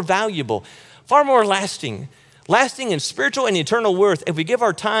far more valuable, far more lasting in spiritual and eternal worth if we give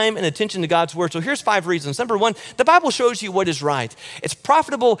our time and attention to God's word. So here's 5 reasons. Number 1, the Bible shows you what is right. It's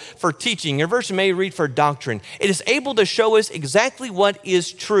profitable for teaching. Your version may read for doctrine. It is able to show us exactly what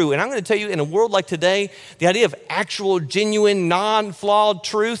is true. And I'm going to tell you, in a world like today, the idea of actual, genuine, non-flawed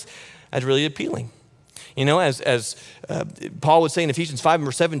truth is really appealing. You know, as Paul would say in Ephesians 5 and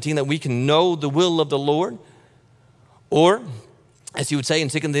verse 17, that we can know the will of the Lord. Or, as he would say in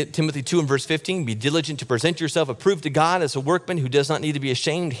 2 Timothy 2 and verse 15, be diligent to present yourself approved to God as a workman who does not need to be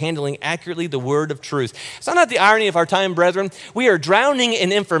ashamed, handling accurately the word of truth. Is that not the irony of our time, brethren? We are drowning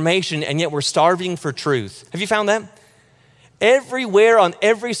in information, and yet we're starving for truth. Have you found that? Everywhere on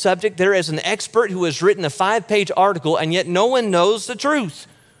every subject, there is an expert who has written a 5-page article, and yet no one knows the truth.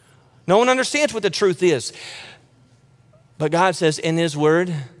 No one understands what the truth is. But God says in his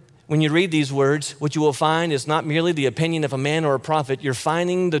word, when you read these words, what you will find is not merely the opinion of a man or a prophet. You're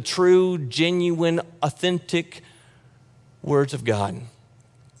finding the true, genuine, authentic words of God,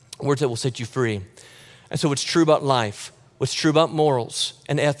 words that will set you free. And so what's true about life, what's true about morals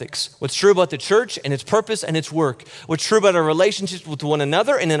and ethics, what's true about the church and its purpose and its work, what's true about our relationships with one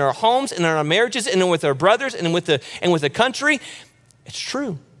another and in our homes and in our marriages and with our brothers and with the country. It's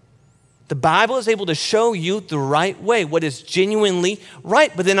true. The Bible is able to show you the right way, what is genuinely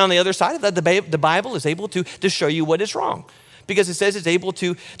right. But then on the other side of that, the Bible is able to show you what is wrong, because it says it's able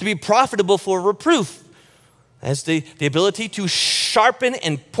to be profitable for reproof. That's the ability to sharpen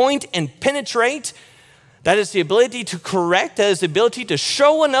and point and penetrate. That is the ability to correct. That is the ability to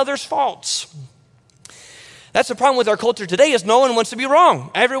show another's faults. That's the problem with our culture today, is no one wants to be wrong.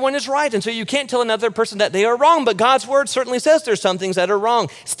 Everyone is right, and so you can't tell another person that they are wrong, but God's word certainly says there's some things that are wrong.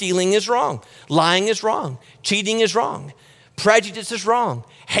 Stealing is wrong. Lying is wrong. Cheating is wrong. Prejudice is wrong.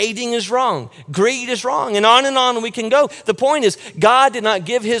 Hating is wrong. Greed is wrong, and on we can go. The point is, God did not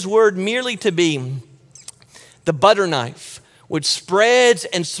give his word merely to be the butter knife which spreads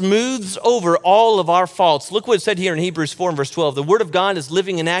and smooths over all of our faults. Look what it said here in Hebrews 4 and verse 12. The word of God is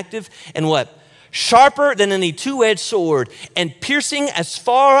living and active and what? Sharper than any two-edged sword, and piercing as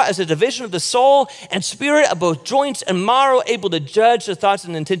far as a division of the soul and spirit, of both joints and marrow, able to judge the thoughts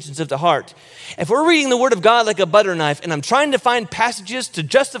and intentions of the heart. If we're reading the word of God like a butter knife, and I'm trying to find passages to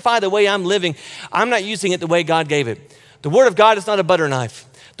justify the way I'm living, I'm not using it the way God gave it. The word of God is not a butter knife.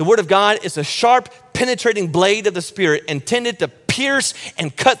 The word of God is a sharp, penetrating blade of the Spirit, intended to pierce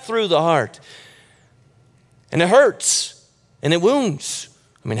and cut through the heart. And it hurts, and it wounds.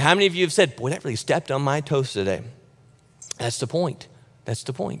 I mean, how many of you have said, boy, that really stepped on my toes today? That's the point. That's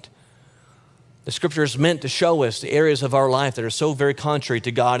the point. The scripture is meant to show us the areas of our life that are so very contrary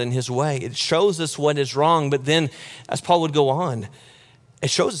to God and his way. It shows us what is wrong, but then, as Paul would go on, it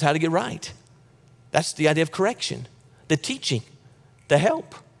shows us how to get right. That's the idea of correction, the teaching, the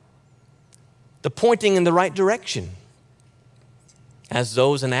help, the pointing in the right direction. As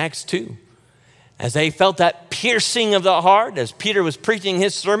those in Acts 2, as they felt that piercing of the heart, as Peter was preaching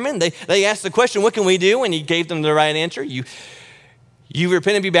his sermon, they asked the question, what can we do? And he gave them the right answer. You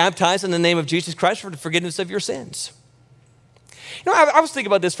repent and be baptized in the name of Jesus Christ for the forgiveness of your sins. You know, I was thinking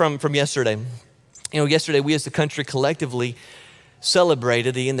about this from yesterday. You know, yesterday we as the country collectively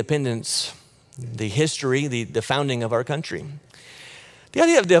celebrated the independence, the history, the founding of our country. The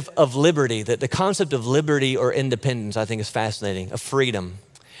idea of liberty, that the concept of liberty or independence, I think is fascinating, of freedom.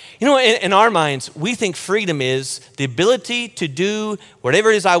 You know, in our minds, we think freedom is the ability to do whatever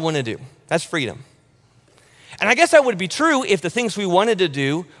it is I want to do. That's freedom. And I guess that would be true if the things we wanted to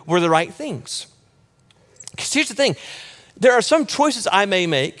do were the right things. Because here's the thing, there are some choices I may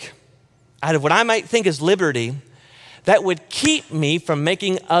make out of what I might think is liberty that would keep me from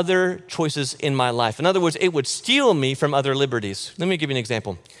making other choices in my life. In other words, it would steal me from other liberties. Let me give you an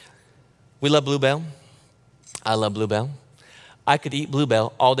example. We love Blue Bell. I love Blue Bell. I could eat Blue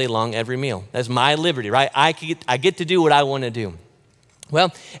Bell all day long, every meal. That's my liberty, right? I get to do what I want to do.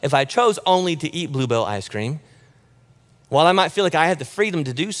 Well, if I chose only to eat Blue Bell ice cream, while I might feel like I had the freedom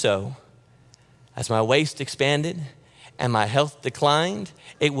to do so, as my waist expanded and my health declined,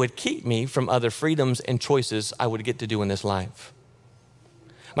 it would keep me from other freedoms and choices I would get to do in this life.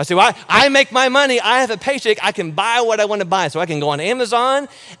 I might say, well, I make my money, I have a paycheck, I can buy what I want to buy. So I can go on Amazon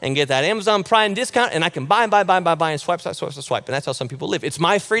and get that Amazon Prime discount, and I can buy, and swipe. And that's how some people live. It's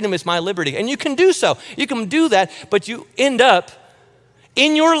my freedom, it's my liberty. And you can do so. You can do that, but you end up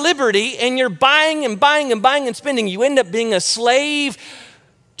in your liberty, and you're buying and spending. You end up being a slave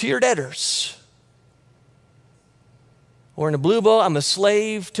to your debtors. Or in a Blue Bell, I'm a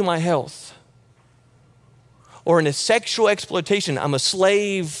slave to my health. Or in a sexual exploitation, I'm a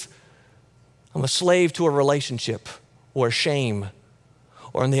slave to a relationship or a shame.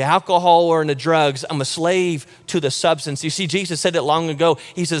 Or in the alcohol or in the drugs, I'm a slave to the substance. You see, Jesus said it long ago.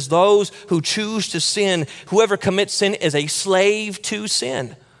 He says, those who choose to sin, whoever commits sin is a slave to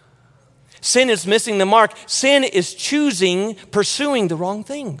sin. Sin is missing the mark. Sin is pursuing the wrong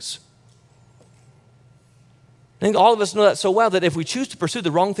things. I think all of us know that so well, that if we choose to pursue the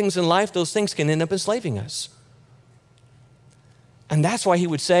wrong things in life, those things can end up enslaving us. And that's why he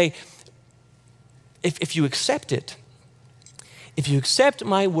would say, if you accept it, if you accept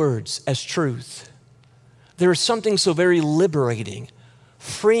my words as truth, there is something so very liberating,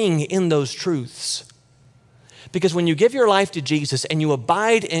 freeing in those truths. Because when you give your life to Jesus and you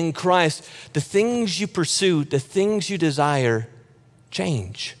abide in Christ, the things you pursue, the things you desire,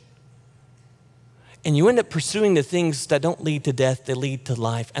 change. And you end up pursuing the things that don't lead to death, they lead to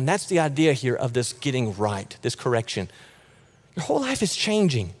life. And that's the idea here of this getting right, this correction. Your whole life is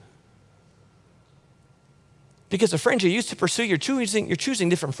changing. Because the friends you used to pursue, you're choosing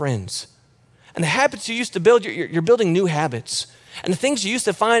different friends. And the habits you used to build, you're building new habits. And the things you used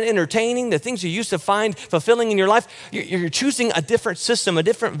to find entertaining, the things you used to find fulfilling in your life, you're choosing a different system, a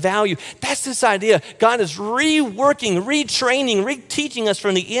different value. That's this idea. God is reworking, retraining, reteaching us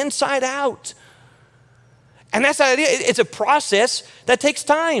from the inside out. And that's the idea. It's a process that takes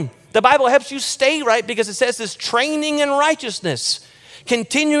time. The Bible helps you stay right because it says this training in righteousness,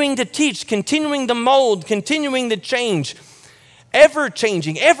 continuing to teach, continuing to mold, continuing to change, ever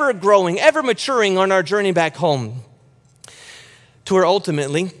changing, ever growing, ever maturing on our journey back home. To where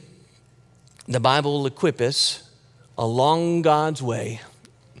ultimately, the Bible will equip us along God's way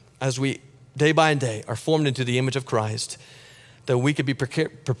as we, day by day, are formed into the image of Christ, that we could be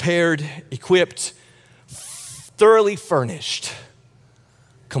prepared, equipped, thoroughly furnished,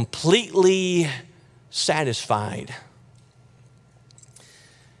 completely satisfied,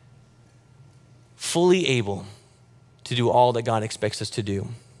 fully able to do all that God expects us to do,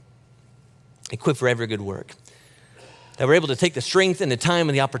 equipped for every good work. That we're able to take the strength and the time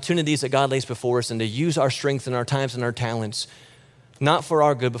and the opportunities that God lays before us and to use our strength and our times and our talents, not for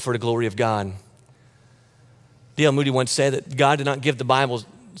our good, but for the glory of God. D.L. Moody once said that God did not give the Bible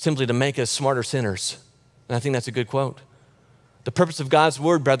simply to make us smarter sinners. And I think that's a good quote. The purpose of God's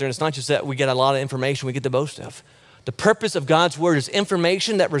word, brethren, it's not just that we get a lot of information we get to boast of. The purpose of God's word is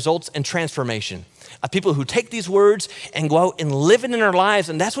information that results in transformation. Of people who take these words and go out and live it in our lives,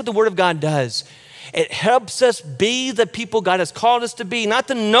 and that's what the word of God does. It helps us be the people God has called us to be, not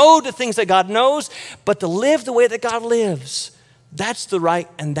to know the things that God knows, but to live the way that God lives. That's the right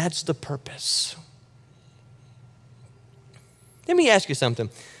and that's the purpose. Let me ask you something.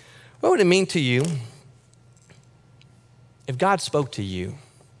 What would it mean to you if God spoke to you?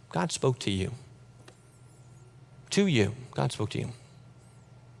 God spoke to you. To you, God spoke to you.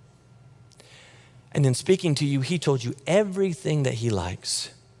 And in speaking to you, he told you everything that he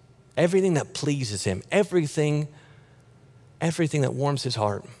likes. Everything that pleases him, everything that warms his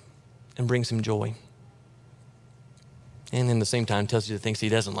heart and brings him joy. And in the same time tells you the things he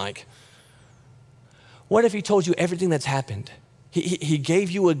doesn't like. What if he told you everything that's happened? He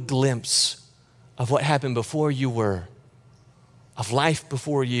gave you a glimpse of what happened before you were, of life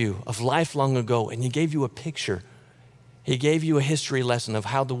before you, of life long ago, and he gave you a picture. He gave you a history lesson of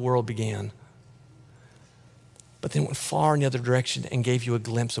how the world began. But then went far in the other direction and gave you a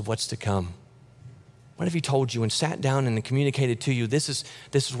glimpse of what's to come. What if he told you and sat down and communicated to you, this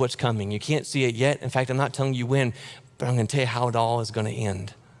is what's coming. You can't see it yet. In fact, I'm not telling you when, but I'm going to tell you how it all is going to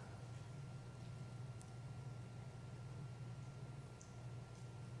end.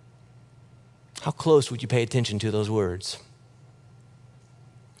 How close would you pay attention to those words?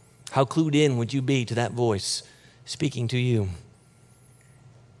 How clued in would you be to that voice speaking to you?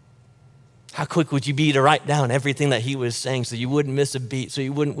 How quick would you be to write down everything that he was saying so you wouldn't miss a beat, so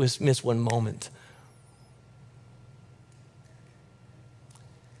you wouldn't miss one moment?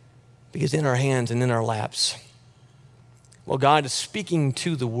 Because in our hands and in our laps, while God is speaking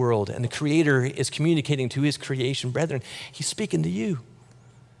to the world and the Creator is communicating to his creation, brethren, he's speaking to you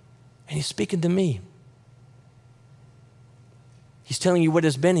and he's speaking to me. He's telling you what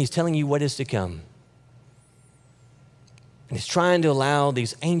has been, he's telling you what is to come. And he's trying to allow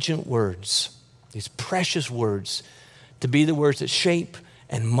these ancient words, these precious words, to be the words that shape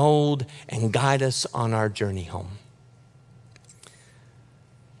and mold and guide us on our journey home.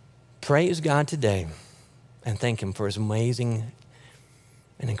 Praise God today and thank him for his amazing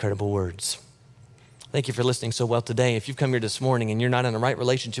and incredible words. Thank you for listening so well today. If you've come here this morning and you're not in a right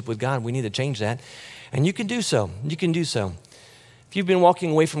relationship with God, we need to change that. And you can do so. You can do so. If you've been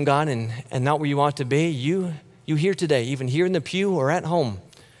walking away from God and not where you ought to be, you here today, even here in the pew or at home,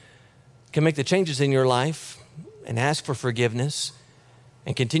 can make the changes in your life and ask for forgiveness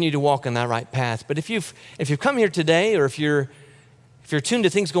and continue to walk on that right path. But if you've come here today, or if you're tuned to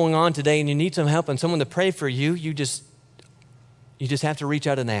things going on today and you need some help and someone to pray for you, you just have to reach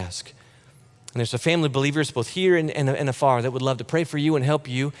out and ask. And there's a family of believers both here and afar that would love to pray for you and help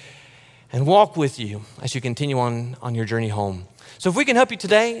you and walk with you as you continue on your journey home. So if we can help you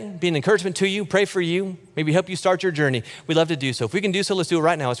today, be an encouragement to you, pray for you, maybe help you start your journey, we'd love to do so. If we can do so, let's do it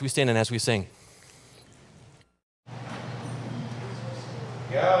right now as we stand and as we sing.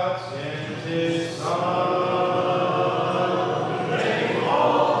 God sent his Son.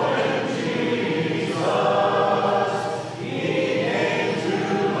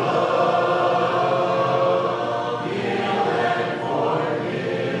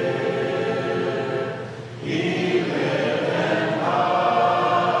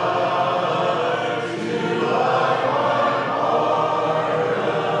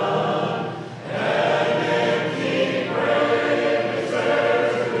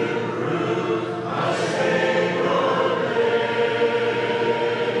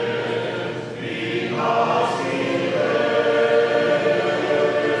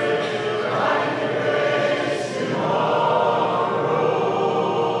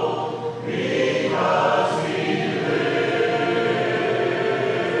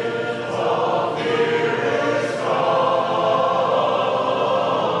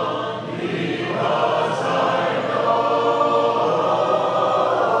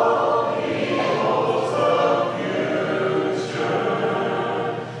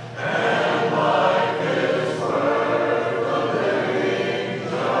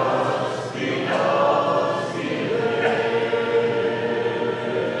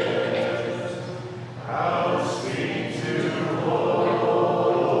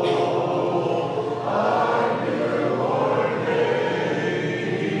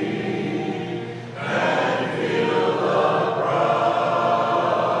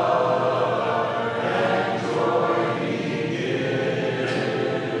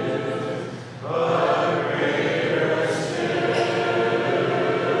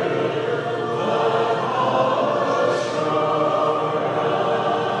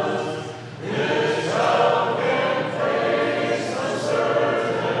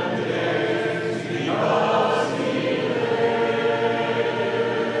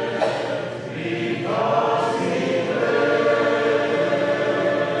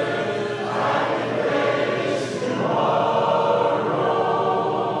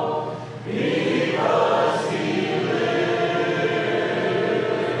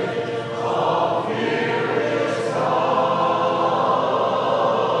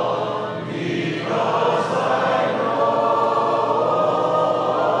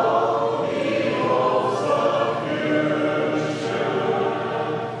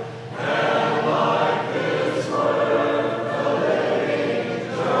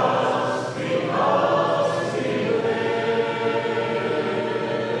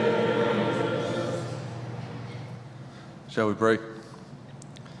 Shall we pray?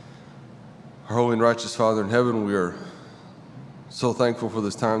 Our holy and righteous Father in heaven, we are so thankful for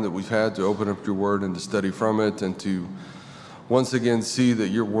this time that we've had to open up your word and to study from it and to once again see that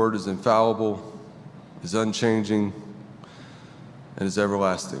your word is infallible, is unchanging, and is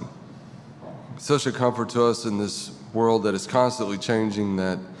everlasting. It's such a comfort to us in this world that is constantly changing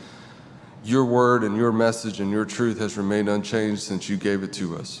that your word and your message and your truth has remained unchanged since you gave it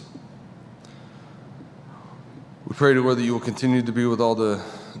to us. We pray to whether you will continue to be with all the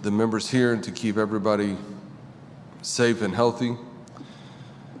members here and to keep everybody safe and healthy. We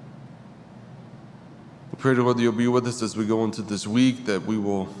pray to whether you'll be with us as we go into this week, that we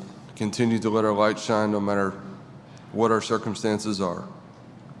will continue to let our light shine no matter what our circumstances are.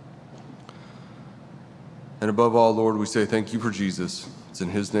 And above all, Lord, we say thank you for Jesus. It's in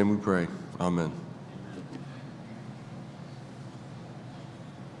his name we pray. Amen.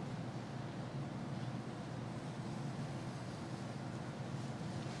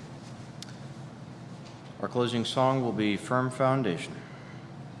 Our closing song will be Firm Foundation.